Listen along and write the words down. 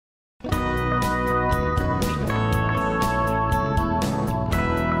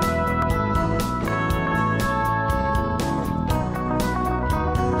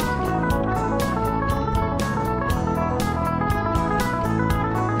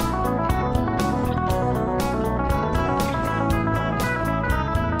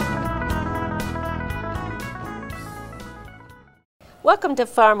Welcome to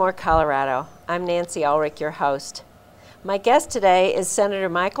Far More Colorado. I'm Nancy Ulrich, your host. My guest today is Senator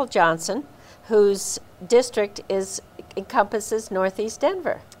Michael Johnston, whose district encompasses Northeast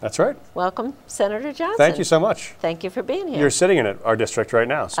Denver. That's right. Welcome, Senator Johnston. Thank you so much. Thank you for being here. You're sitting in our district right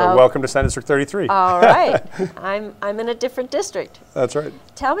now, so welcome to Senate District 33. All right. I'm in a different district. That's right.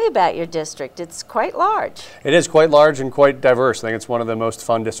 Tell me about your district. It's quite large. It is quite large and quite diverse. I think it's one of the most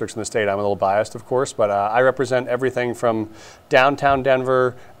fun districts in the state. I'm a little biased, of course, but I represent everything from downtown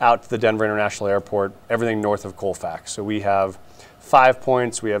Denver out to the Denver International Airport, everything north of Colfax. So we have 5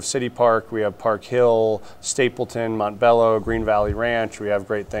 Points, we have City Park, we have Park Hill, Stapleton, Montbello, Green Valley Ranch. We have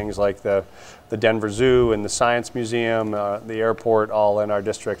great things like the Denver Zoo and the Science Museum, the airport, all in our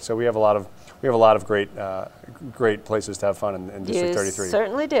district. So we have a lot of great places to have fun in District 33. You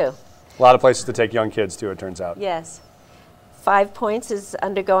certainly do. A lot of places to take young kids too, it turns out. Yes. 5 Points is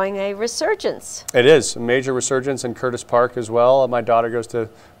undergoing a resurgence. It is, a major resurgence in Curtis Park as well. My daughter goes to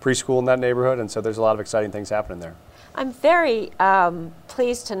preschool in that neighborhood, and so there's a lot of exciting things happening there. I'm very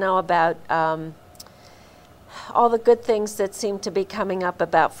pleased to know about all the good things that seem to be coming up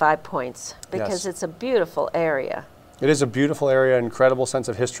about 5 Points, because It's a beautiful area. It is a beautiful area, incredible sense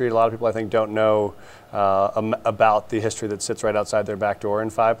of history. A lot of people, I think, don't know about the history that sits right outside their back door in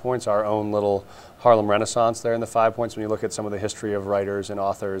 5 Points, our own little Harlem Renaissance there in the 5 Points. When you look at some of the history of writers and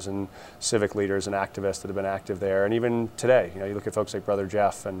authors and civic leaders and activists that have been active there, and even today, you look at folks like Brother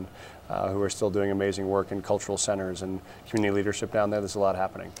Jeff and who are still doing amazing work in cultural centers and community leadership down there. There's a lot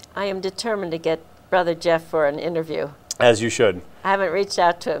happening. I am determined to get Brother Jeff for an interview. As you should. I haven't reached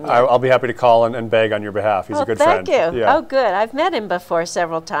out to him yet. I'll be happy to call and beg on your behalf. He's a good friend. Thank you. Yeah. Oh, good. I've met him before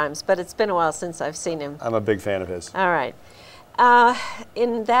several times, but it's been a while since I've seen him. I'm a big fan of his. All right.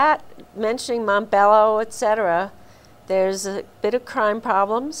 In that, mentioning Montbello, etc., there's a bit of crime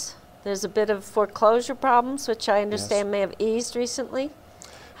problems. There's a bit of foreclosure problems, which I understand may have eased recently.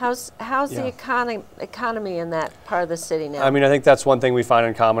 How's the economy in that part of the city now? I mean, I think that's one thing we find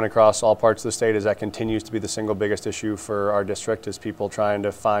in common across all parts of the state is that continues to be the single biggest issue for our district is people trying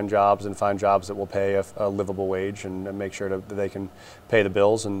to find jobs and find jobs that will pay a livable wage and make sure that they can pay the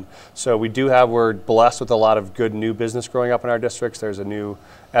bills. And so we're blessed with a lot of good new business growing up in our districts. There's a new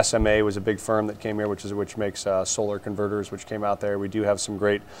SMA was a big firm that came here, which makes solar converters, which came out there. We do have some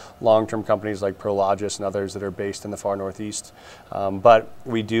great long-term companies like Prologis and others that are based in the far northeast. But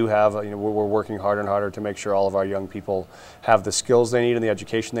we do have, we're working harder and harder to make sure all of our young people have the skills they need and the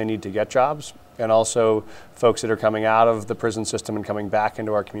education they need to get jobs. And also folks that are coming out of the prison system and coming back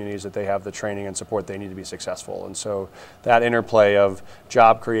into our communities that they have the training and support they need to be successful. And so that interplay of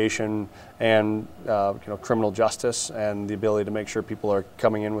job creation and criminal justice and the ability to make sure people are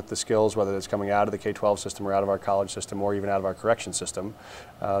coming in with the skills, whether it's coming out of the K-12 system or out of our college system or even out of our correction system,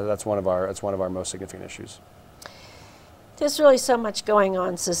 that's one of our most significant issues. There's really so much going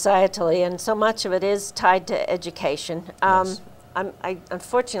on societally, and so much of it is tied to education. Yes.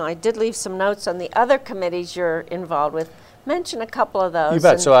 Unfortunately, I did leave some notes on the other committees you're involved with. Mention a couple of those. You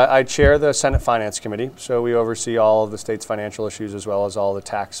bet. So I chair the Senate Finance Committee, so we oversee all of the state's financial issues as well as all the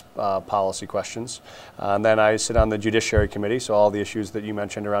tax policy questions. And then I sit on the Judiciary Committee, so all the issues that you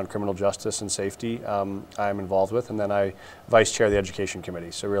mentioned around criminal justice and safety I'm involved with. And then I vice chair the Education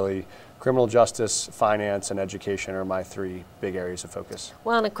Committee. So really criminal justice, finance, and education are my three big areas of focus.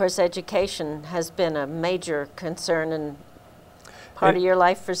 Well, and of course education has been a major concern and part of your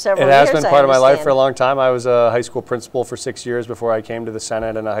life for several years. It has been part of my life for a long time. I was a high school principal for 6 years before I came to the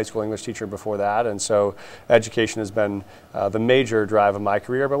Senate and a high school English teacher before that. And so education has been the major drive of my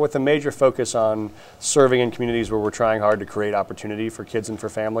career, but with a major focus on serving in communities where we're trying hard to create opportunity for kids and for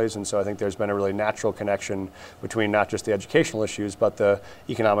families. And so I think there's been a really natural connection between not just the educational issues, but the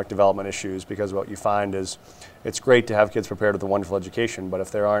economic development issues, because what you find is it's great to have kids prepared with a wonderful education, but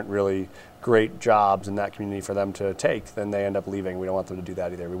if there aren't really great jobs in that community for them to take, then they end up leaving. We don't want them to do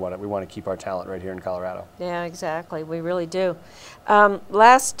that either. We want to keep our talent right here in Colorado. Yeah, exactly. We really do.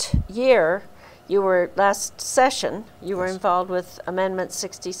 Last session, you were involved with Amendment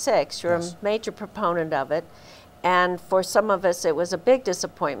 66. You're a major proponent of it, and for some of us, it was a big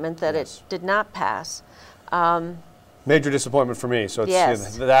disappointment that it did not pass. Major disappointment for me. So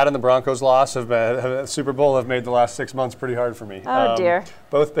it's, that and the Broncos loss Super Bowl have made the last 6 months pretty hard for me. Oh dear.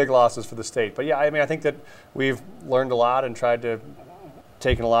 Both big losses for the state. But yeah, I mean, I think that we've learned a lot and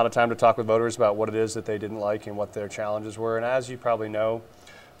taken a lot of time to talk with voters about what it is that they didn't like and what their challenges were. And as you probably know,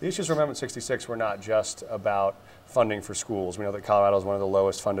 The issues for Amendment 66 were not just about funding for schools. We know that Colorado is one of the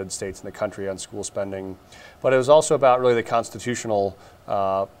lowest funded states in the country on school spending, but it was also about really the constitutional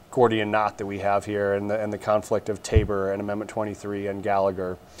Gordian knot that we have here and the conflict of Tabor and Amendment 23 and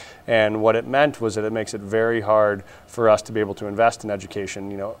Gallagher. And what it meant was that it makes it very hard for us to be able to invest in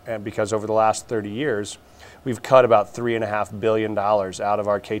education, and because over the last 30 years, we've cut about $3.5 billion out of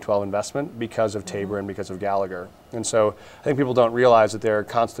our K-12 investment because of Tabor and because of Gallagher. And so I think people don't realize that there are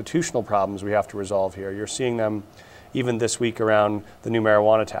constitutional problems we have to resolve here. You're seeing them even this week around the new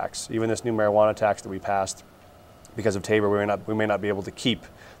marijuana tax. Even this new marijuana tax that we passed, because of Tabor, we may not be able to keep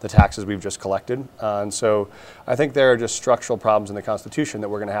the taxes we've just collected. And so I think there are just structural problems in the Constitution that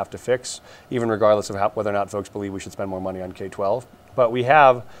we're going to have to fix, even regardless of whether or not folks believe we should spend more money on K-12. But we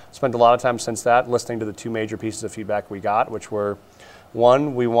have spent a lot of time since that listening to the two major pieces of feedback we got, which were,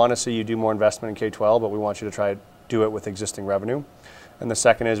 one, we want to see you do more investment in K-12, but we want you to try to do it with existing revenue. And the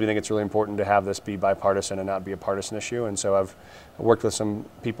second is we think it's really important to have this be bipartisan and not be a partisan issue. And so I've worked with some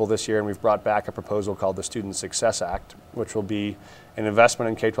people this year, and we've brought back a proposal called the Student Success Act, which will be an investment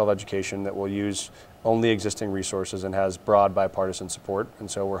in K-12 education that will use only existing resources and has broad bipartisan support. And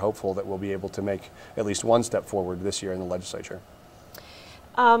so we're hopeful that we'll be able to make at least one step forward this year in the legislature.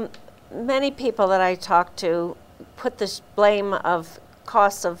 Many people that I talk to put the blame of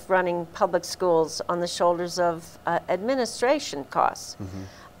costs of running public schools on the shoulders of administration costs.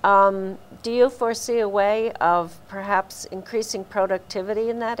 Do you foresee a way of perhaps increasing productivity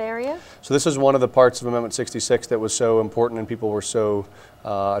in that area? So this is one of the parts of Amendment 66 that was so important and people were so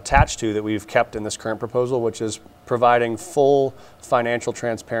attached to that we've kept in this current proposal, which is providing full financial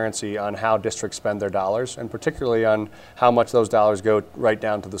transparency on how districts spend their dollars, and particularly on how much those dollars go right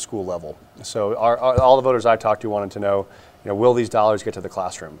down to the school level. So all the voters I talked to wanted to know, will these dollars get to the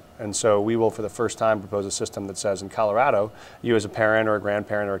classroom? And so we will, for the first time, propose a system that says in Colorado, you as a parent or a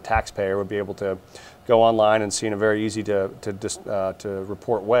grandparent or a taxpayer would be able to go online and see in a very easy to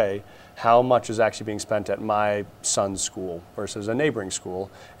report way how much is actually being spent at my son's school versus a neighboring school,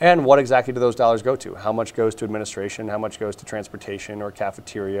 and what exactly do those dollars go to? How much goes to administration, how much goes to transportation or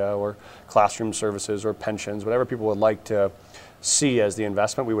cafeteria or classroom services or pensions, whatever people would like to see as the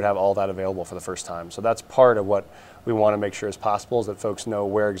investment, we would have all that available for the first time. So that's part of what we want to make sure is possible, is that folks know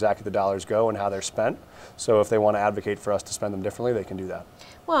where exactly the dollars go and how they're spent. So if they want to advocate for us to spend them differently, they can do that.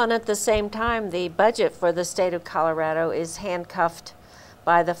 Well, and at the same time, the budget for the state of Colorado is handcuffed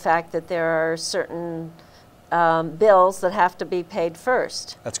by the fact that there are certain bills that have to be paid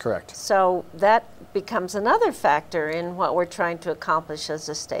first. That's correct. So that becomes another factor in what we're trying to accomplish as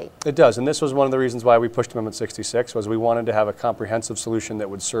a state. It does, and this was one of the reasons why we pushed Amendment 66, was we wanted to have a comprehensive solution that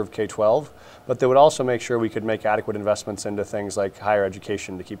would serve K-12, but that would also make sure we could make adequate investments into things like higher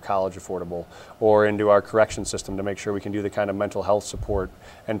education to keep college affordable, or into our correction system to make sure we can do the kind of mental health support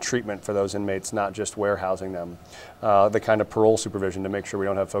and treatment for those inmates, not just warehousing them, the kind of parole supervision to make sure we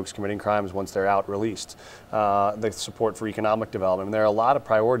don't have folks committing crimes once they're out released, the support for economic development. And there are a lot of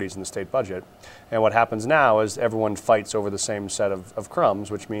priorities in the state budget. And what happens now is everyone fights over the same set of crumbs,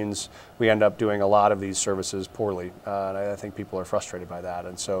 which means we end up doing a lot of these services poorly. And I think people are frustrated by that.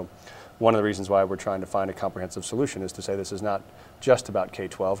 And so one of the reasons why we're trying to find a comprehensive solution is to say this is not just about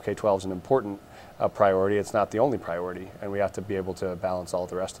K-12. K-12 is an important priority. It's not the only priority. And we have to be able to balance all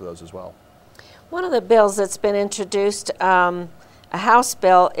the rest of those as well. One of the bills that's been introduced, a House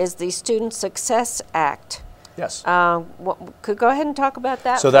bill, is the Student Success Act. Yes. Could go ahead and talk about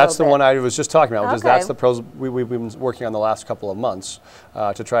that. So that's the one I was just talking about, which is that's the proposal we've been working on the last couple of months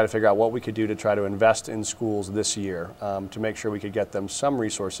to try to figure out what we could do to try to invest in schools this year to make sure we could get them some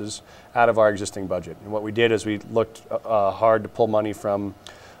resources out of our existing budget. And what we did is we looked hard to pull money from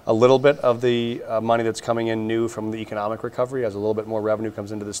a little bit of the money that's coming in new from the economic recovery. As a little bit more revenue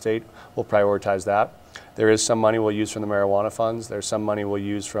comes into the state, we'll prioritize that. There is some money we'll use from the marijuana funds. There's some money we'll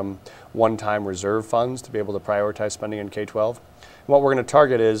use from one-time reserve funds to be able to prioritize spending in K-12. And what we're going to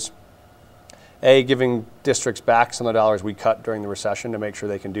target is, A, giving districts back some of the dollars we cut during the recession to make sure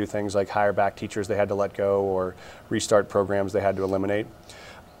they can do things like hire back teachers they had to let go or restart programs they had to eliminate.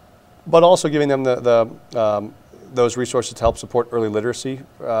 But also giving them those resources to help support early literacy,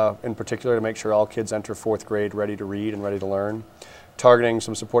 in particular to make sure all kids enter 4th grade ready to read and ready to learn. Targeting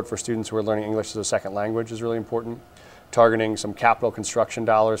some support for students who are learning English as a second language is really important. Targeting some capital construction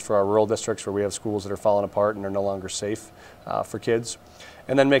dollars for our rural districts where we have schools that are falling apart and are no longer safe for kids.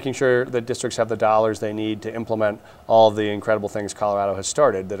 And then making sure that districts have the dollars they need to implement all of the incredible things Colorado has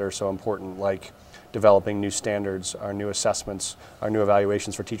started that are so important, like developing new standards, our new assessments, our new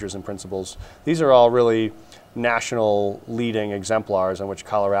evaluations for teachers and principals. These are all really national leading exemplars in which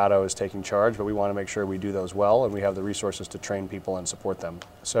Colorado is taking charge, but we want to make sure we do those well and we have the resources to train people and support them.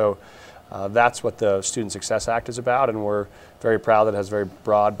 So that's what the Student Success Act is about, and we're very proud that it has very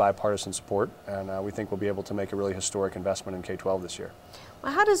broad bipartisan support, and we think we'll be able to make a really historic investment in K-12 this year.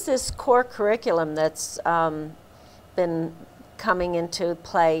 Well, how does this core curriculum that's been coming into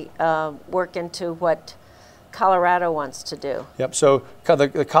play work into what Colorado wants to do? Yep, so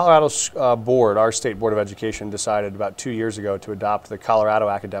the Colorado board, our state board of education, decided about 2 years ago to adopt the Colorado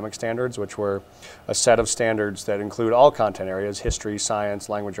academic standards, which were a set of standards that include all content areas: history, science,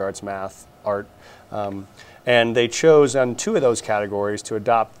 language arts, math, art. And they chose on 2 of those categories to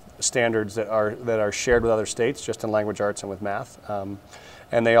adopt standards that are shared with other states, just in language arts and with math.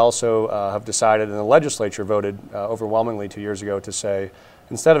 And they also have decided, and the legislature voted overwhelmingly 2 years ago to say,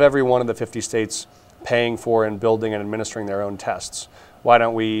 instead of every one of the 50 states paying for and building and administering their own tests, why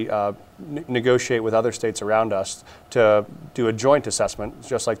don't we negotiate with other states around us to do a joint assessment,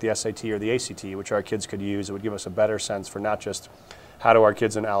 just like the SAT or the ACT, which our kids could use. It would give us a better sense for not just how do our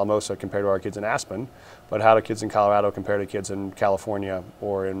kids in Alamosa compare to our kids in Aspen, but how do kids in Colorado compare to kids in California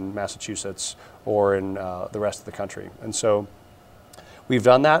or in Massachusetts or in the rest of the country. And so we've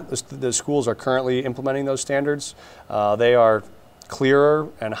done that. The schools are currently implementing those standards. They are clearer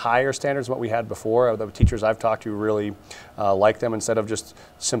and higher standards than what we had before. The teachers I've talked to really like them. Instead of just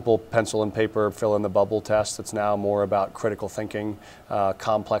simple pencil and paper fill in the bubble test, it's now more about critical thinking,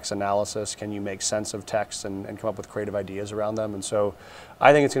 complex analysis. Can you make sense of text and come up with creative ideas around them? And so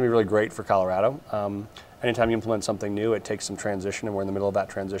I think it's going to be really great for Colorado. Anytime you implement something new, it takes some transition, and we're in the middle of that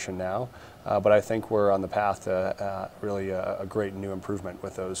transition now. But I think we're on the path to really a great new improvement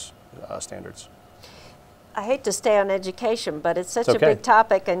with those standards. I hate to stay on education, but it's such a big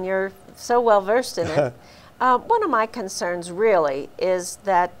topic and you're so well versed in it. One of my concerns really is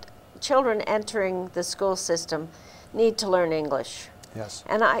that children entering the school system need to learn English. Yes.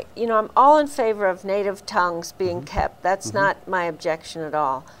 And I'm all in favor of native tongues being kept. That's not my objection at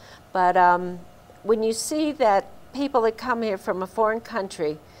all. But when you see that people that come here from a foreign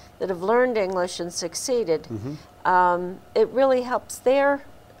country that have learned English and succeeded, it really helps their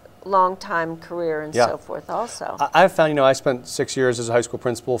long-time career and so forth also. I've found, I spent 6 years as a high school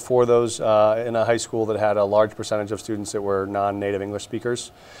principal for those in a high school that had a large percentage of students that were non-native English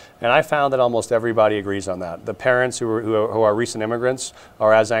speakers. And I found that almost everybody agrees on that. The parents who are recent immigrants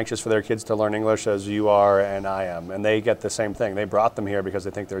are as anxious for their kids to learn English as you are and I am. And they get the same thing. They brought them here because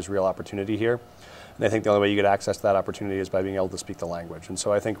they think there's real opportunity here. And I think the only way you get access to that opportunity is by being able to speak the language. And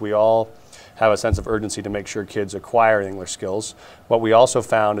so I think we all have a sense of urgency to make sure kids acquire English skills. What we also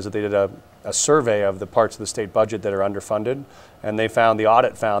found is that they did a survey of the parts of the state budget that are underfunded, and the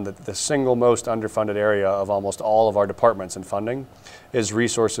audit found that the single most underfunded area of almost all of our departments in funding is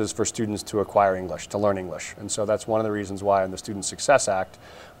resources for students to acquire English, to learn English. And so that's one of the reasons why in the Student Success Act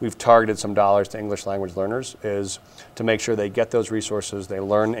we've targeted some dollars to English language learners, is to make sure they get those resources, they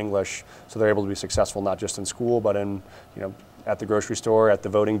learn English, so they're able to be successful not just in school, but in, at the grocery store, at the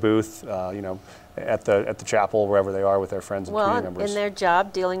voting booth, at the chapel, wherever they are with their friends and community members. In their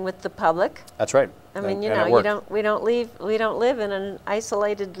job dealing with the public. That's right. I mean, we don't live in an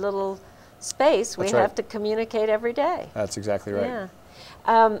isolated little space. We have to communicate every day. That's exactly right. Yeah.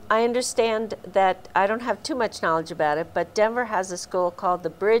 I understand that, I don't have too much knowledge about it, but Denver has a school called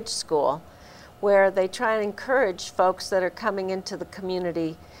the Bridge School, where they try and encourage folks that are coming into the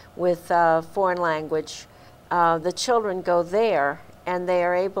community with foreign language. The children go there, and they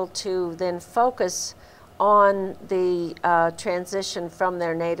are able to then focus on the transition from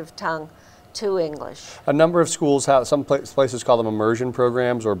their native tongue to English. A number of schools have, some places call them immersion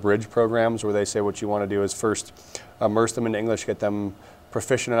programs or bridge programs, where they say what you want to do is first immerse them in English, get them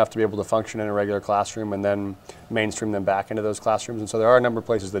proficient enough to be able to function in a regular classroom, and then mainstream them back into those classrooms. And so there are a number of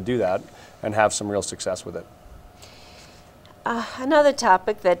places that do that and have some real success with it. Another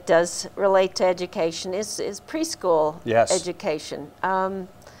topic that does relate to education is preschool education.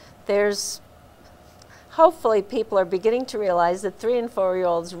 There's hopefully people are beginning to realize that 3- and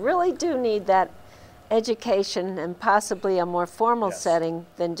 4-year-olds really do need that education, and possibly a more formal setting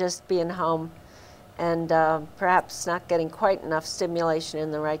than just being home and perhaps not getting quite enough stimulation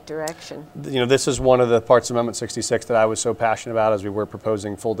in the right direction. This is one of the parts of Amendment 66 that I was so passionate about, as we were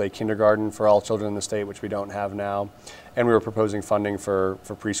proposing full-day kindergarten for all children in the state, which we don't have now. And we were proposing funding for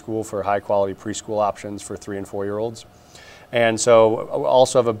preschool, for high-quality preschool options for 3- and 4-year-olds. And so we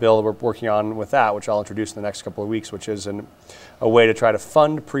also have a bill that we're working on with that, which I'll introduce in the next couple of weeks, which is a way to try to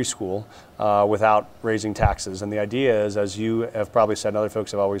fund preschool without raising taxes. And the idea is, as you have probably said and other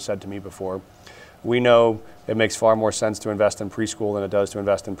folks have always said to me before, we know it makes far more sense to invest in preschool than it does to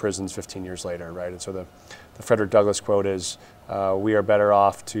invest in prisons 15 years later, right? And so the the Frederick Douglass quote is, we are better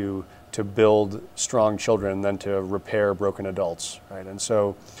off to build strong children than to repair broken adults, right? And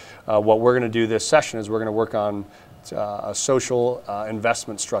so what we're going to do this session is we're going to work on a social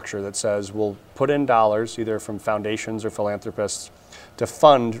investment structure that says we'll put in dollars either from foundations or philanthropists to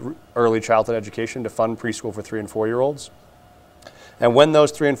fund early childhood education, to fund preschool for 3 and 4-year-olds. And when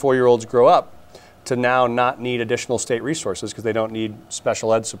those 3 and 4-year-olds grow up, to now not need additional state resources because they don't need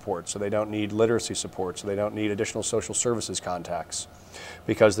special ed support, so they don't need literacy support, so they don't need additional social services contacts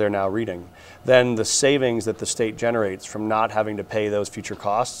because they're now reading. Then the savings that the state generates from not having to pay those future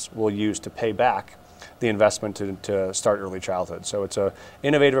costs we'll use to pay back the investment to start early childhood. So it's an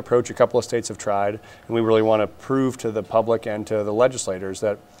innovative approach a couple of states have tried, and we really want to prove to the public and to the legislators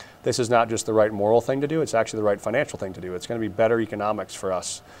that this is not just the right moral thing to do, it's actually the right financial thing to do. It's going to be better economics for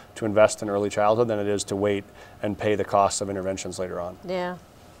us to invest in early childhood than it is to wait and pay the costs of interventions later on. Yeah.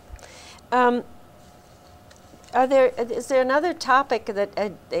 Is there another topic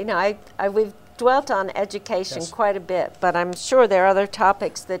that, we've dwelt on education quite a bit, but I'm sure there are other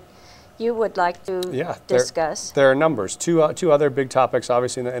topics that you would like to discuss. There are numbers. Two other big topics,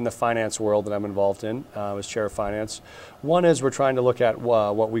 obviously, in the finance world that I'm involved in as chair of finance. One is we're trying to look at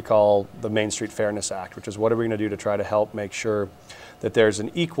what we call the Main Street Fairness Act, which is what are we going to do to try to help make sure that there's an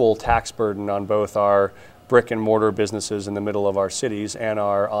equal tax burden on both our brick and mortar businesses in the middle of our cities and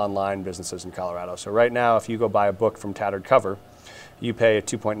our online businesses in Colorado. So right now, if you go buy a book from Tattered Cover, you pay a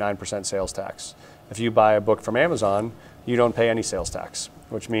 2.9% sales tax. If you buy a book from Amazon, you don't pay any sales tax,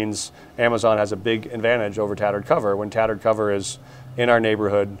 which means Amazon has a big advantage over Tattered Cover when Tattered Cover is in our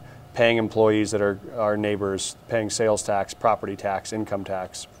neighborhood, paying employees that are our neighbors, paying sales tax, property tax, income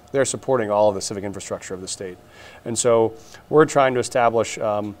tax. They're supporting all of the civic infrastructure of the state. And so we're trying to establish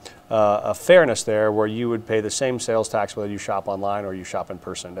a fairness there where you would pay the same sales tax whether you shop online or you shop in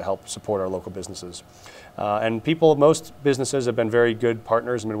person to help support our local businesses. And most businesses have been very good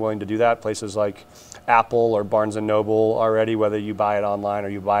partners and been willing to do that. Places like Apple or Barnes & Noble already, whether you buy it online or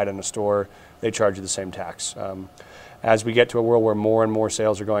you buy it in a store, they charge you the same tax. As we get to a world where more and more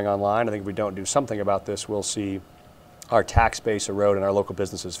sales are going online, I think if we don't do something about this, we'll see our tax base erode and our local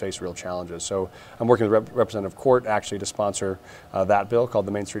businesses face real challenges. So I'm working with Representative Court actually to sponsor that bill called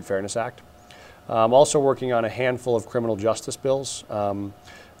the Main Street Fairness Act. I'm also working on a handful of criminal justice bills.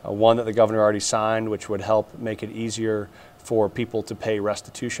 One that the governor already signed, which would help make it easier for people to pay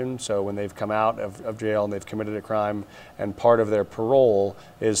restitution. So when they've come out of jail and they've committed a crime, and part of their parole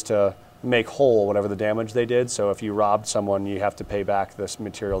is to make whole whatever the damage they did. So if you robbed someone, you have to pay back this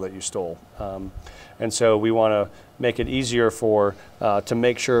material that you stole. And so we want to make it easier to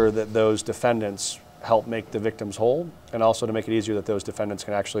make sure that those defendants help make the victims whole, and also to make it easier that those defendants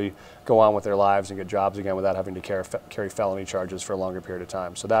can actually go on with their lives and get jobs again without having to carry felony charges for a longer period of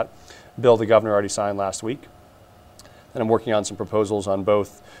time. So that bill the governor already signed last week. And I'm working on some proposals on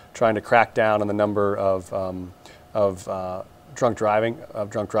both trying to crack down on the number of drunk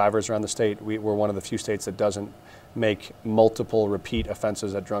drivers around the state. We're one of the few states that doesn't make multiple repeat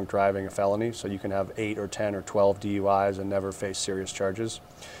offenses at drunk driving a felony, so you can have 8 or 10 or 12 DUIs and never face serious charges.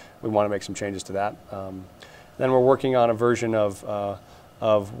 We want to make some changes to that. Then we're working on a version of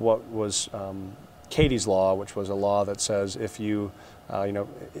what was Katie's Law, which was a law that says if you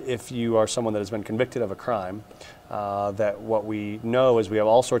are someone that has been convicted of a crime, that what we know is we have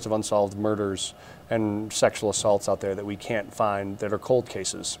all sorts of unsolved murders and sexual assaults out there that we can't find that are cold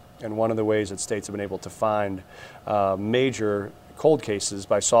cases. And one of the ways that states have been able to find major cold cases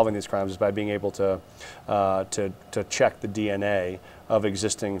by solving these crimes is by being able to check the DNA of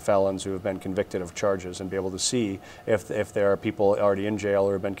existing felons who have been convicted of charges and be able to see if there are people already in jail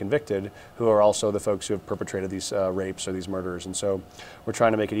or have been convicted who are also the folks who have perpetrated these rapes or these murders. And so we're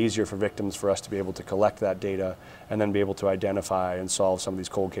trying to make it easier for victims for us to be able to collect that data and then be able to identify and solve some of these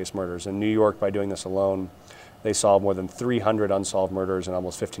cold case murders. In New York, by doing this alone, they solved more than 300 unsolved murders and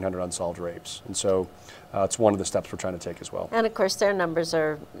almost 1,500 unsolved rapes. And so it's one of the steps we're trying to take as well. And of course, their numbers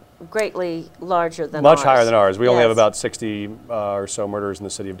are greatly larger than ours. Much higher than ours. We only have about 60 or so murders in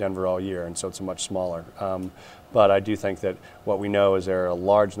the city of Denver all year, and so it's much smaller. But I do think that what we know is there are a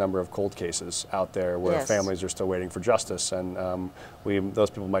large number of cold cases out there where families are still waiting for justice, and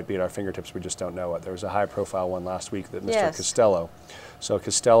those people might be at our fingertips, we just don't know it. There was a high-profile one last week that Mr. Costello. So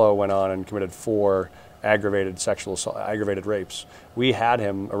Costello went on and committed 4 aggravated rapes. We had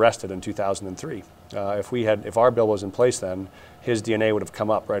him arrested in 2003. If our bill was in place then, his DNA would have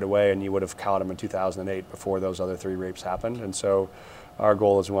come up right away and you would have caught him in 2008 before those other 3 rapes happened. And so our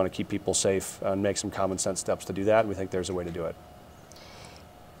goal is we want to keep people safe and make some common sense steps to do that, and we think there's a way to do it.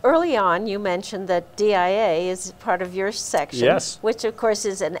 Early on, you mentioned that DIA is part of your section, which of course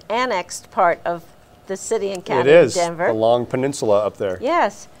is an annexed part of the city and It county is, of Denver. the long peninsula up there.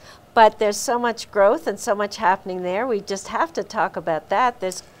 Yes, but there's so much growth and so much happening there. We just have to talk about that.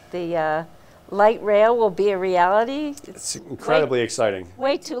 There's the light rail will be a reality. It's incredibly exciting.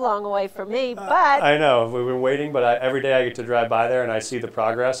 Way too long away for me, but I know, we've been waiting, but every day I get to drive by there and I see the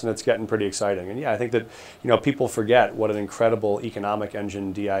progress, and it's getting pretty exciting. And yeah, I think that, you know, people forget what an incredible economic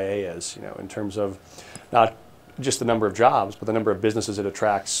engine DIA is, you know, in terms of not just the number of jobs, but the number of businesses it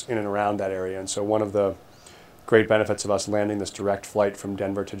attracts in and around that area. And so one of the great benefits of us landing this direct flight from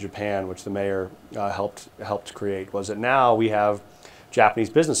Denver to Japan, which the mayor helped create, was that now we have Japanese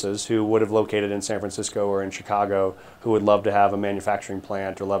businesses who would have located in San Francisco or in Chicago who would love to have a manufacturing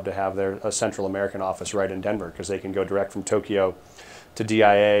plant or love to have a Central American office right in Denver, because they can go direct from Tokyo to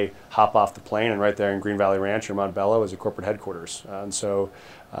DIA, hop off the plane, and right there in Green Valley Ranch or Montebello is a corporate headquarters. And so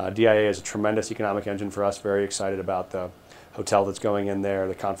DIA is a tremendous economic engine for us. Very excited about the hotel that's going in there,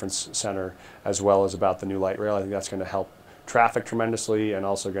 the conference center, as well as about the new light rail. I think that's going to help traffic tremendously, and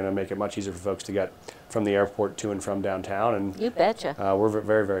also going to make it much easier for folks to get from the airport to and from downtown. And you betcha. We're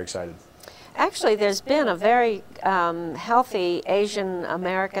very, very excited. Actually, there's been a very healthy Asian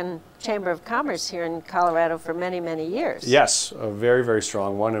American Chamber of Commerce here in Colorado for many, many years. Yes, a very, very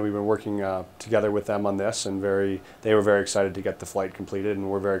strong one, and we've been working together with them on this, and they were very excited to get the flight completed, and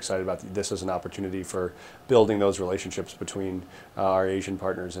we're very excited about this as an opportunity for building those relationships between our Asian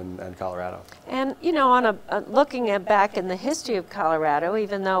partners and Colorado. And you know, on looking back in the history of Colorado,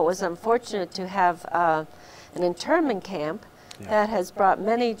 even though it was unfortunate to have an internment camp, that has brought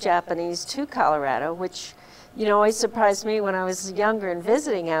many Japanese to Colorado, which, you know, always surprised me when I was younger and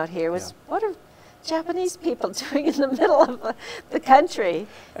visiting out here was, what are Japanese people doing in the middle of the country?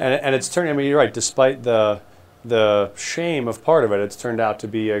 And it's turning, I mean, you're right, despite the shame of part of it, it's turned out to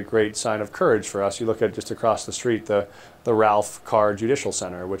be a great sign of courage for us. You look at just across the street, the Ralph Carr Judicial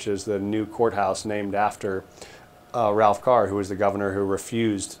Center, which is the new courthouse named after Ralph Carr, who was the governor who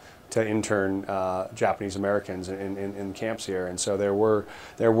refused to intern Japanese Americans in camps here. And so there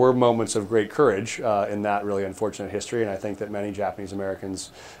were moments of great courage in that really unfortunate history, and I think that many Japanese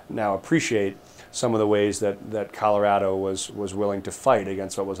Americans now appreciate some of the ways that Colorado was willing to fight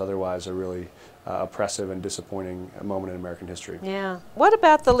against what was otherwise a really oppressive and disappointing moment in American history. Yeah. What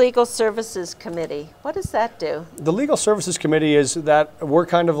about the Legal Services Committee? What does that do? The Legal Services Committee is that we're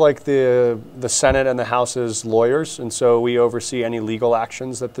kind of like the Senate and the House's lawyers, and so we oversee any legal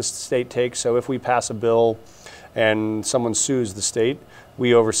actions that the state takes. So if we pass a bill and someone sues the state,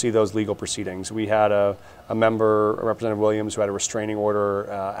 we oversee those legal proceedings. We had a member, Representative Williams, who had a restraining order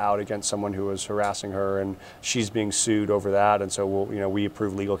out against someone who was harassing her, and she's being sued over that. And so we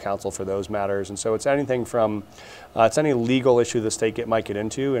approve legal counsel for those matters. And so it's anything from, it's any legal issue the state might get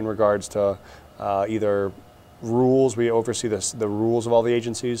into in regards to either rules. We oversee the rules of all the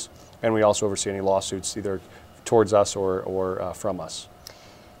agencies, and we also oversee any lawsuits either towards us or from us.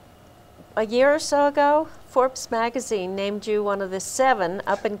 A year or so ago, Forbes magazine named you one of the 7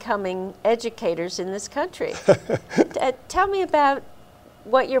 up-and-coming educators in this country. Tell me about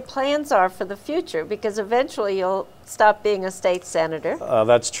what your plans are for the future, because eventually you'll stop being a state senator.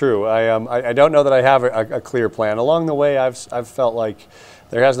 That's true. I don't know that I have a clear plan. Along the way, I've felt like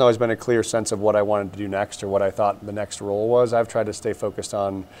there hasn't always been a clear sense of what I wanted to do next or what I thought the next role was. I've tried to stay focused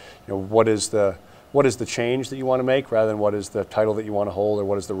on, what is the change that you want to make rather than what is the title that you want to hold or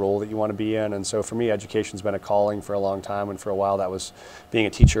what is the role that you want to be in. And so for me, education's been a calling for a long time, and for a while that was being a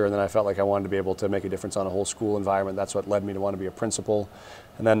teacher, and then I felt like I wanted to be able to make a difference on a whole school environment. That's what led me to want to be a principal.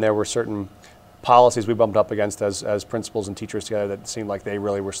 And then there were certain policies we bumped up against as principals and teachers together that seemed like they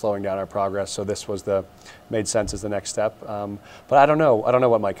really were slowing down our progress. So this made sense as the next step. But I don't know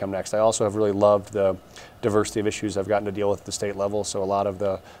what might come next. I also have really loved the diversity of issues I've gotten to deal with at the state level. So a lot of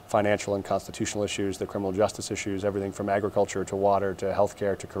the financial and constitutional issues, the criminal justice issues, everything from agriculture to water to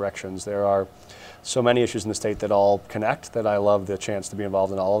healthcare to corrections. There are so many issues in the state that all connect that I love the chance to be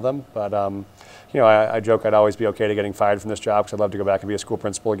involved in all of them. But I joke I'd always be okay to getting fired from this job because I'd love to go back and be a school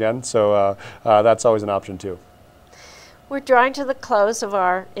principal again. So that's always an option too. We're drawing to the close of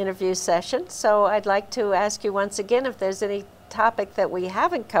our interview session, so I'd like to ask you once again if there's any topic that we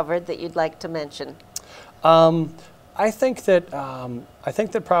haven't covered that you'd like to mention. I think that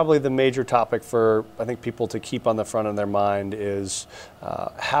probably the major topic for people to keep on the front of their mind is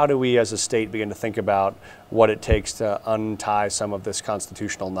how do we as a state begin to think about what it takes to untie some of this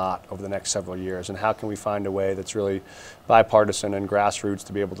constitutional knot over the next several years, and how can we find a way that's really bipartisan and grassroots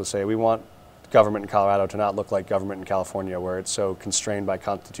to be able to say we want government in Colorado to not look like government in California, where it's so constrained by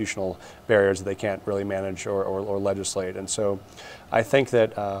constitutional barriers that they can't really manage or legislate. And so I think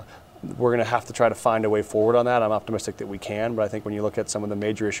that we're going to have to try to find a way forward on that. I'm optimistic that we can, but I think when you look at some of the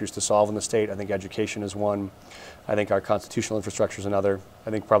major issues to solve in the state, I think education is one. I think our constitutional infrastructure is another. I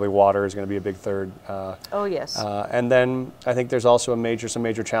think probably water is going to be a big third. Oh, yes. And then I think there's also some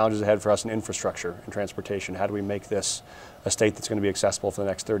major challenges ahead for us in infrastructure and transportation. How do we make this a state that's going to be accessible for the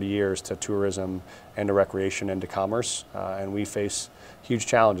next 30 years to tourism and to recreation and to commerce? And we face huge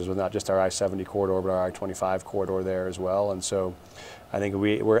challenges with not just our I-70 corridor, but our I-25 corridor there as well. And so I think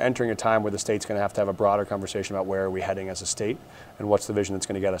we're entering a time where the state's going to have a broader conversation about where are we heading as a state and what's the vision that's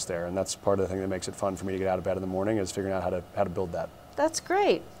going to get us there. And that's part of the thing that makes it fun for me to get out of bed in the morning, is figuring out how to build that. That's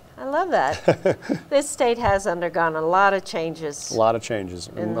great. I love that. This state has undergone a lot of changes. A lot of changes,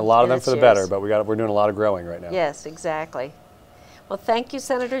 and a lot of them for the better, but we're doing a lot of growing right now. Yes, exactly. Well, thank you,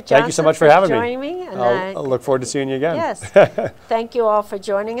 Senator Johnston. Thank you so much for having joining me. And I'll look forward to seeing you again. Yes. Thank you all for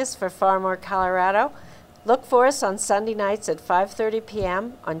joining us for Far More Colorado. Look for us on Sunday nights at 5:30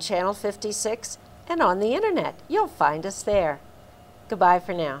 p.m. on Channel 56 and on the internet. You'll find us there. Goodbye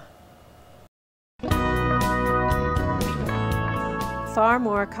for now. Far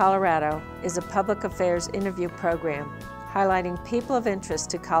More Colorado is a public affairs interview program highlighting people of interest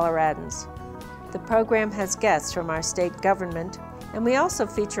to Coloradans. The program has guests from our state government, and we also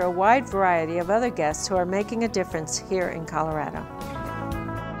feature a wide variety of other guests who are making a difference here in Colorado.